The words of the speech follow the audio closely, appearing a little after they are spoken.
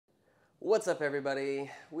What's up,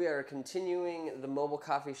 everybody? We are continuing the mobile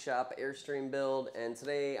coffee shop Airstream build, and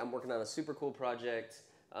today I'm working on a super cool project.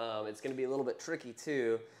 It's going to be a little bit tricky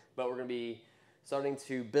too, but we're going to be starting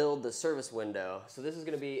to build the service window. So this is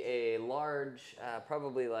going to be a large,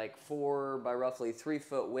 probably like 4 by roughly 3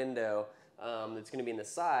 foot window that's going to be in the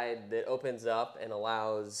side that opens up and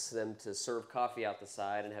allows them to serve coffee out the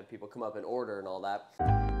side and have people come up and order and all that.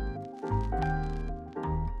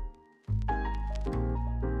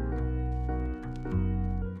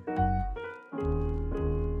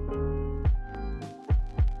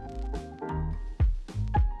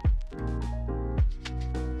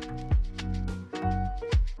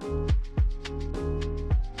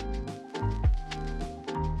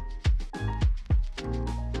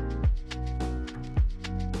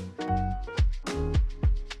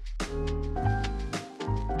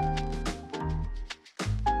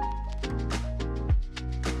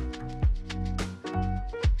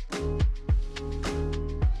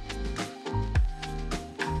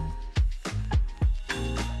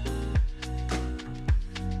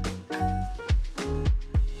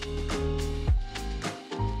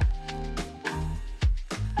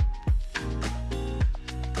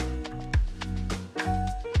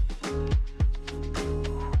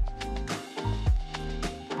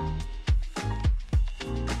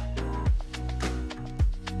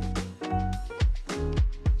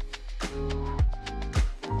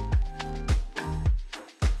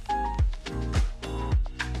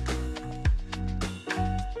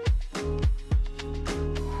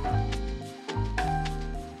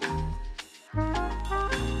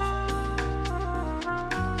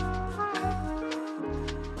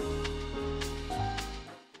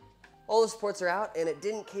 All the supports are out and it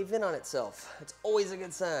didn't cave in on itself. It's always a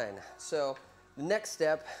good sign. So the next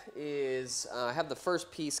step is I have the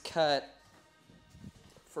first piece cut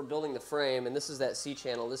for building the frame, and this is that C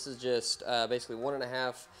channel. This is just basically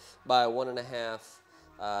 1.5 by 1.5.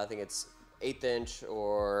 I think it's 1/8 inch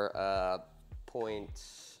or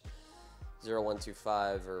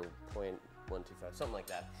 0.0125 or 0.125, something like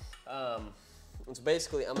that. And so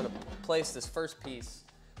basically I'm gonna place this first piece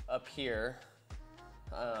up here.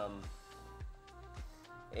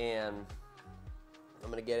 And I'm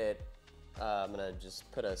gonna get it, I'm gonna just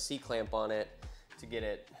put a C-clamp on it to get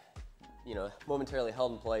it, momentarily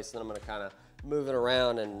held in place, and then I'm gonna kind of move it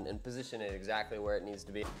around and position it exactly where it needs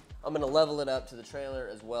to be. I'm gonna level it up to the trailer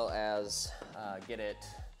as well as get it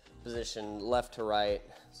positioned left to right,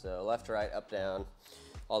 so left to right, up, down,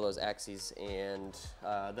 all those axes, and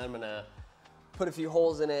then I'm gonna put a few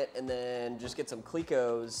holes in it and then just get some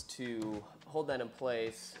clecos to hold that in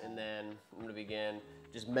place, and then I'm gonna begin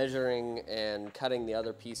just measuring and cutting the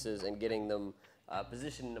other pieces and getting them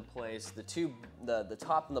positioned in place. The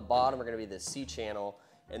top and the bottom are gonna be the C channel,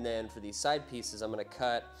 and then for these side pieces, I'm gonna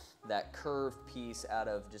cut that curved piece out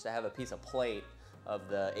of, I have a piece of plate of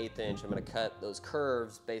the 1/8 inch. I'm gonna cut those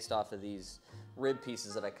curves based off of these rib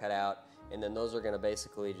pieces that I cut out, and then those are gonna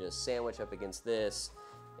basically just sandwich up against this,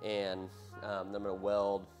 and I'm gonna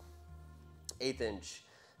weld 1/8 inch,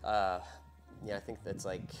 I think that's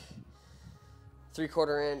like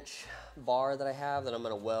 3/4 inch bar that I have that I'm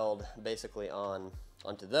gonna weld basically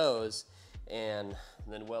onto those, and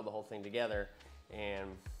then weld the whole thing together,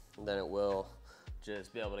 and then it will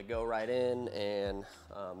just be able to go right in and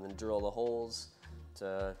then drill the holes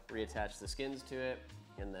to reattach the skins to it,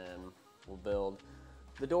 and then we'll build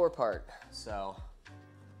the door part. So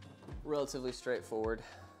relatively straightforward.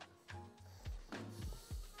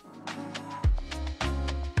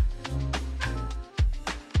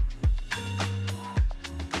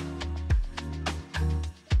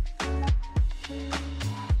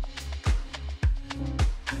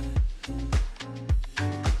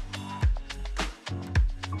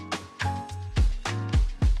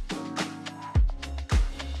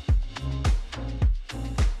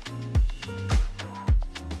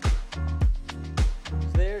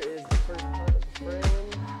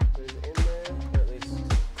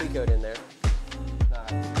 In there. Not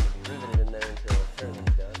going to be riveted in there until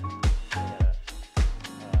everything's done.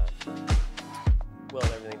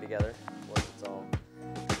 Weld everything together once it's all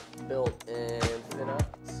built and fit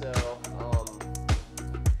up. So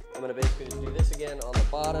I'm going to basically just do this again on the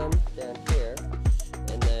bottom down here,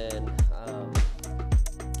 and then I'm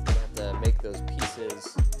going to have to make those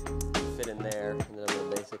pieces fit in there, and then I'm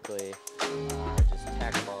going to basically just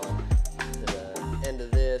tack them on to the end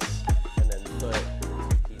of this, and then put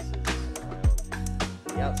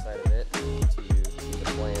the outside of it to keep it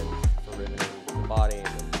bland for riveting the body and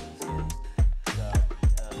the skins. So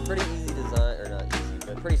pretty easy design, or not easy,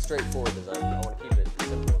 but pretty straightforward design. I want to keep it as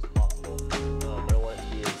simple as possible, but I want it to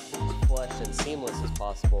be as flush and seamless seamless as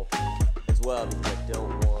possible as well, because I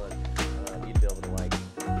don't want you to be able to like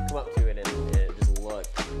come up to it and it just look,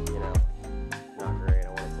 you know, not great. I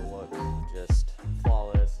want it to look just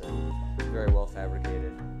flawless and very well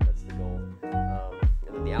fabricated. That's the goal.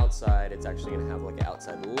 And then the outside, it's actually going to have like an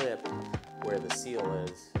outside lip where the seal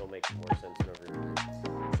is. It'll make more sense whenever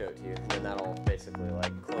I show it to you. And then that'll basically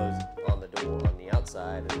like close on the door on the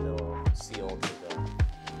outside, and it'll seal to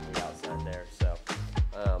the outside there. So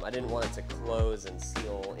I didn't want it to close and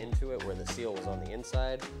seal into it where the seal was on the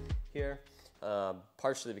inside here,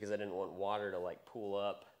 partially because I didn't want water to like pool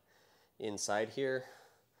up inside here.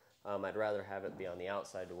 I'd rather have it be on the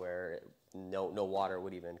outside to where no water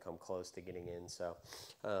would even come close to getting in. So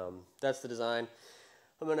that's the design.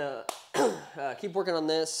 I'm gonna keep working on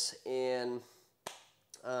this, and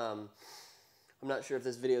I'm not sure if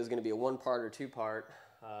this video is gonna be a 1-part or 2-part.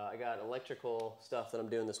 I got electrical stuff that I'm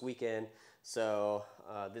doing this weekend, so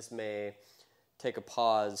this may take a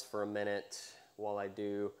pause for a minute while I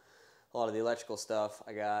do a lot of the electrical stuff.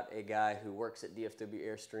 I got a guy who works at DFW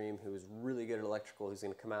Airstream who's really good at electrical, who's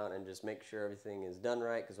going to come out and just make sure everything is done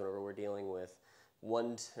right, because whenever we're dealing with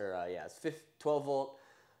 12 volt,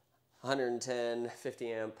 110,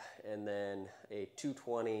 50 amp, and then a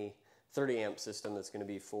 220, 30 amp system that's going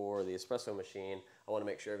to be for the espresso machine, I want to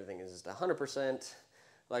make sure everything is just 100%.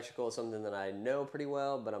 Electrical is something that I know pretty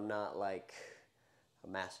well, but I'm not like a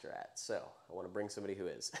master at, so I want to bring somebody who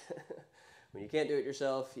is. When you can't do it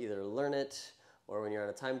yourself, either learn it, or when you're on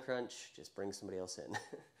a time crunch, just bring somebody else in.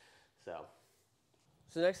 So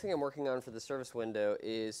the next thing I'm working on for the service window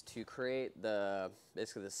is to create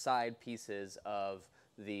basically the side pieces of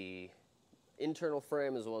the internal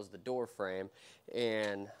frame as well as the door frame.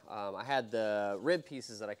 And I had the rib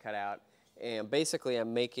pieces that I cut out, and basically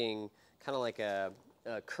I'm making kind of like a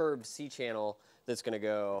curved C-channel that's going to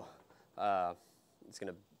go, it's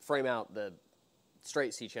going to frame out the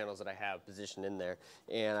straight C-channels that I have positioned in there.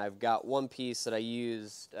 And I've got one piece that I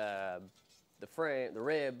used the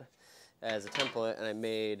rib as a template, and I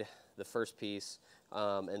made the first piece.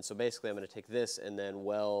 And so basically I'm going to take this and then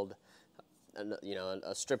weld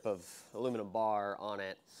a strip of aluminum bar on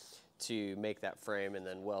it to make that frame, and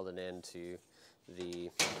then weld it into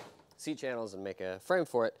the C-channels and make a frame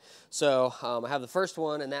for it. So I have the first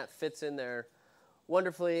one, and that fits in there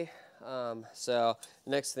wonderfully. So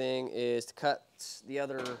the next thing is to cut the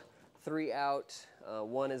other 3 out.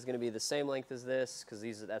 One is going to be the same length as this, because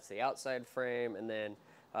that's the outside frame, and then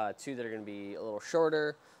 2 that are going to be a little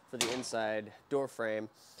shorter for the inside door frame.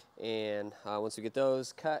 And once we get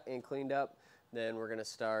those cut and cleaned up, then we're going to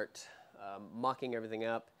start mocking everything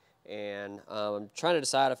up. And I'm trying to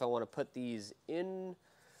decide if I want to put these in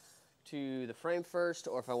to the frame first,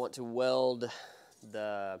 or if I want to weld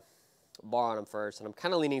the bar on them first. And I'm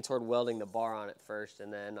kind of leaning toward welding the bar on it first,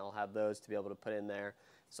 and then I'll have those to be able to put in there,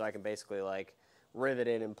 so I can basically like rivet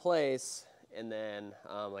it in place, and then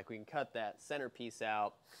like we can cut that center piece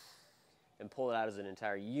out and pull it out as an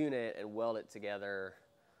entire unit and weld it together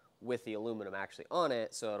with the aluminum actually on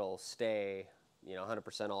it, so it'll stay, you know,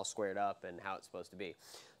 100% all squared up and how it's supposed to be.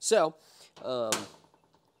 So we're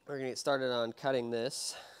gonna get started on cutting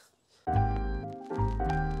this.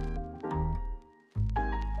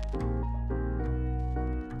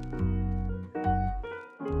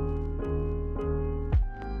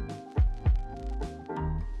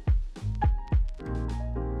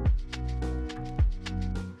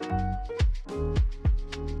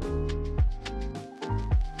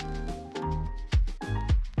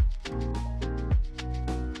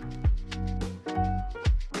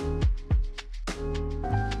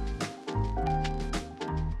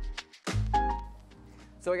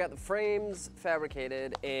 So I got the frames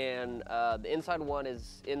fabricated, and the inside one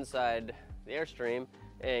is inside the Airstream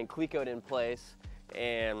and clecoed in place,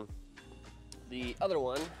 and the other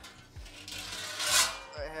one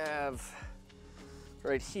I have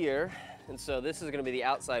right here. And so this is going to be the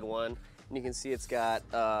outside one, and you can see it's got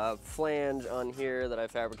a flange on here that I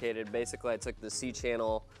fabricated. Basically I took the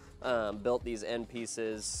C-channel, built these end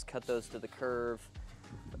pieces, cut those to the curve,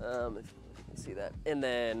 if you can see that, and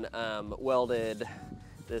then welded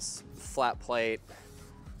this flat plate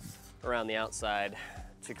around the outside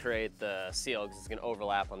to create the seal, because it's going to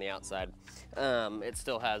overlap on the outside. It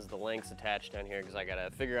still has the lengths attached down here, because I got to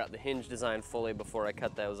figure out the hinge design fully before I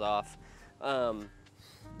cut those off.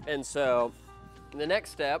 And so the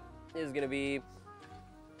next step is going to be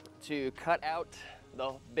to cut out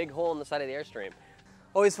the big hole in the side of the Airstream.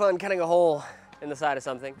 Always fun cutting a hole in the side of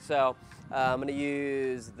something. So I'm going to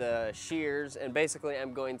use the shears, and basically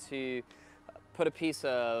I'm going to put a piece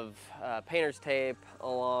of painter's tape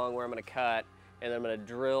along where I'm going to cut, and then I'm gonna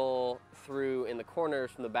drill through in the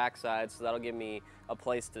corners from the backside, so that'll give me a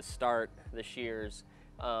place to start the shears,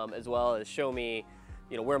 as well as show me,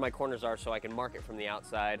 you know, where my corners are so I can mark it from the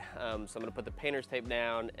outside. So I'm gonna put the painter's tape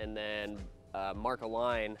down and then mark a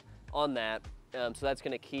line on that. So that's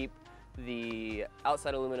gonna keep the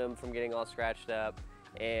outside aluminum from getting all scratched up,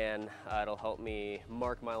 and it'll help me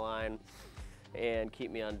mark my line and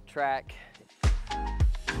keep me on track.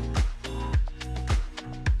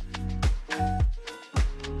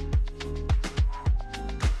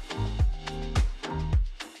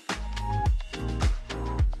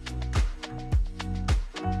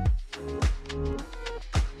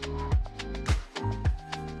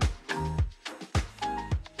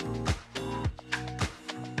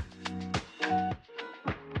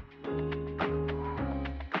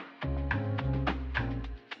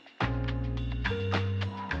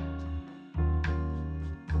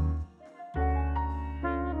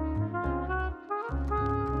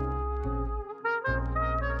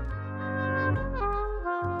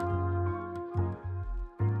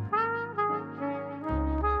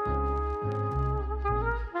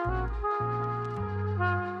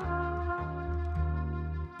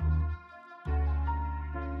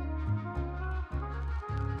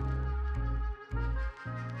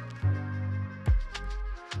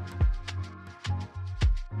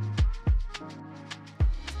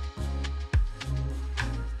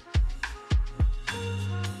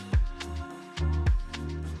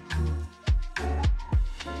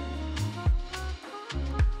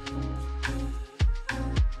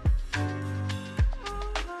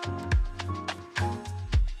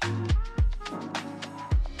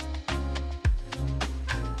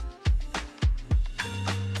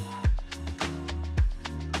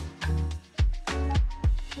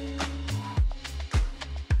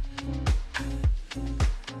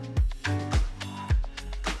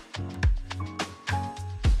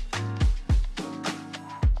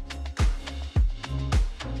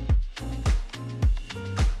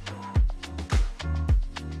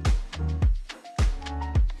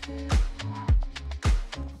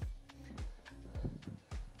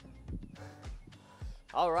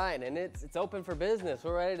 All right, and it's open for business.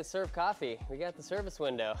 We're ready to serve coffee. We got the service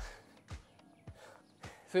window.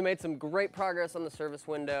 So we made some great progress on the service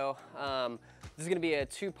window. This is gonna be a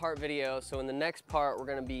two-part video. So in the next part, we're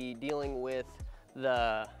gonna be dealing with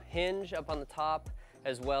the hinge up on the top,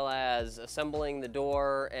 as well as assembling the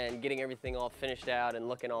door and getting everything all finished out and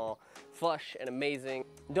looking all flush and amazing.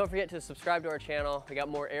 Don't forget to subscribe to our channel. We got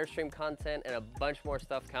more Airstream content and a bunch more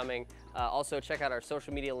stuff coming. Also check out our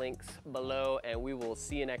social media links below, and we will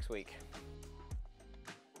see you next week.